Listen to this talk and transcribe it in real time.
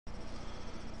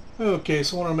Okay,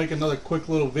 so I want to make another quick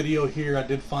little video here. I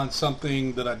did find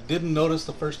something that I didn't notice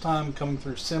the first time coming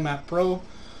through SimApp Pro.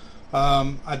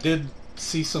 I did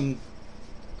see some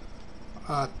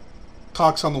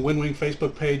talks on the WinWing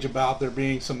Facebook page about there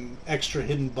being some extra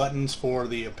hidden buttons for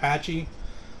the Apache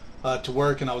to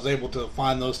work, and I was able to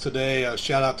find those today.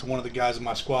 Shout out to one of the guys in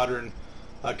my squadron.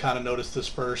 I kind of noticed this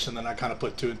first, and then I kind of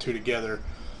put two and two together.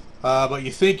 But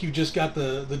you think you just got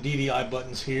the DDI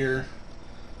buttons here.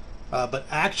 But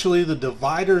actually the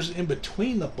dividers in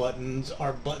between the buttons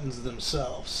are buttons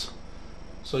themselves.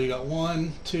 So you got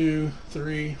 1, 2,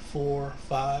 3, 4,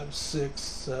 5, 6,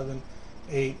 7,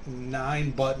 8,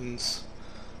 9 buttons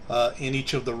in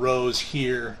each of the rows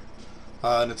here.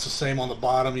 And it's the same on the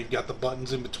bottom. You've got the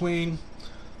buttons in between.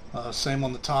 Same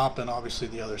on the top and obviously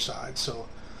the other side. So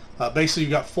basically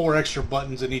you've got 4 extra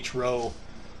buttons in each row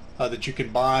that you can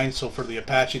bind. So for the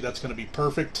Apache, that's going to be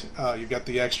perfect. You've got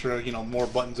the extra, more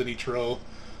buttons in each row.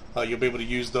 You'll be able to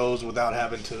use those without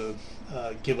having to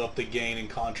give up the gain and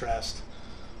contrast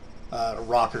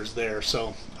rockers there.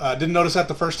 So I didn't notice that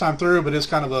the first time through, but it's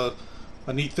kind of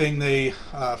a neat thing they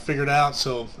figured out.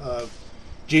 So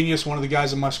Genius, one of the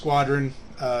guys in my squadron,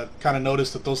 kind of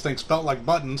noticed that those things felt like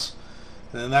buttons,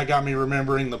 and then that got me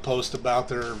remembering the post about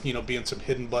there being some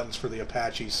hidden buttons for the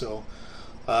Apache. So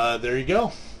there you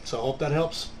go. So I hope that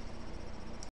helps.